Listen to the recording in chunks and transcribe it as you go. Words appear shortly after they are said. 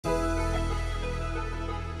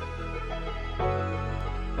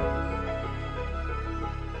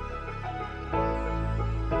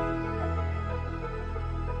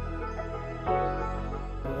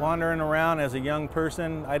wandering around as a young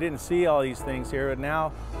person, I didn't see all these things here, but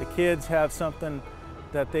now the kids have something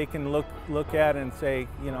that they can look at and say,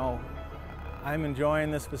 you know, I'm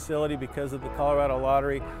enjoying this facility because of the Colorado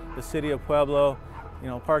Lottery, the City of Pueblo. You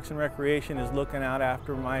know, Parks and Recreation is looking out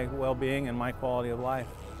after my well-being and my quality of life.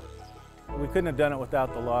 We couldn't have done it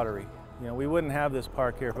without the lottery. You know, we wouldn't have this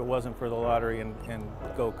park here if it wasn't for the lottery and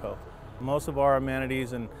GoCo. Most of our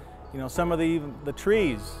amenities and, you know, some of the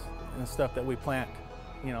trees and stuff that we plant,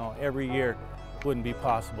 you know, every year wouldn't be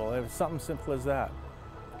possible. It was something simple as that.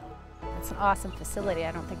 It's an awesome facility.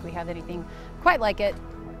 I don't think we have anything quite like it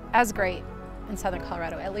as great in Southern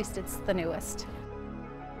Colorado. At least it's the newest.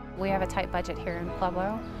 We have a tight budget here in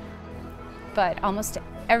Pueblo, but almost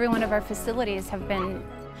every one of our facilities have been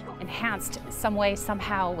enhanced some way,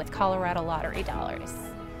 somehow with Colorado Lottery dollars.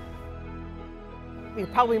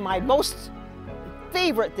 Probably my most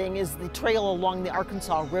favorite thing is the trail along the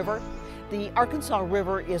Arkansas River. The Arkansas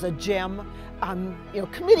River is a gem. You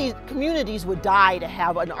know, communities would die to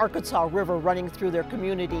have an Arkansas River running through their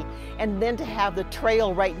community, and then to have the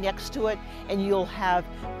trail right next to it, and you'll have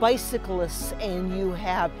bicyclists, and you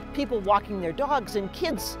have people walking their dogs, and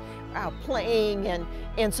kids playing,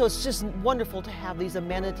 and so it's just wonderful to have these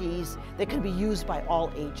amenities that can be used by all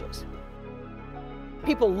ages.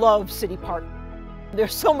 People love City Park.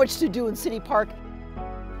 There's so much to do in City Park.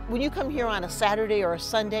 When you come here on a Saturday or a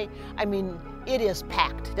Sunday, I mean, it is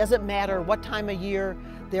packed. It doesn't matter what time of year,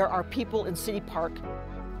 there are people in City Park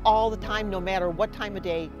all the time, no matter what time of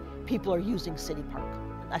day, people are using City Park.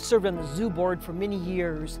 I served on the zoo board for many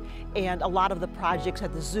years, and a lot of the projects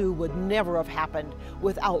at the zoo would never have happened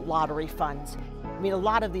without lottery funds. I mean, a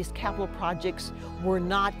lot of these capital projects were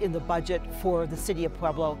not in the budget for the City of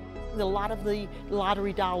Pueblo. A lot of the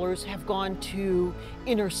lottery dollars have gone to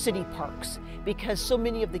inner city parks because so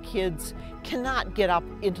many of the kids cannot get up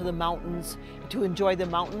into the mountains to enjoy the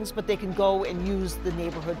mountains, but they can go and use the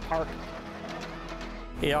neighborhood park.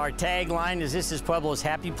 You know, our tagline is "This is Pueblo's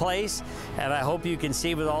happy place," and I hope you can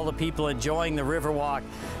see with all the people enjoying the Riverwalk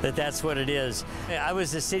that that's what it is. I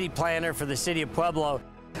was the city planner for the City of Pueblo.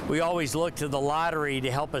 We always look to the lottery to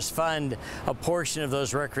help us fund a portion of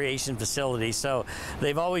those recreation facilities. So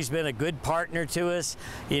they've always been a good partner to us.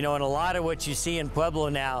 You know, and a lot of what you see in Pueblo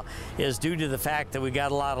now is due to the fact that we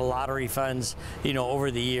got a lot of lottery funds, you know, over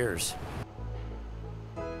the years.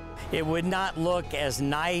 It would not look as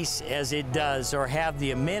nice as it does or have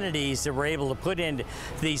the amenities that we're able to put into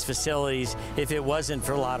these facilities if it wasn't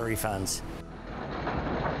for lottery funds.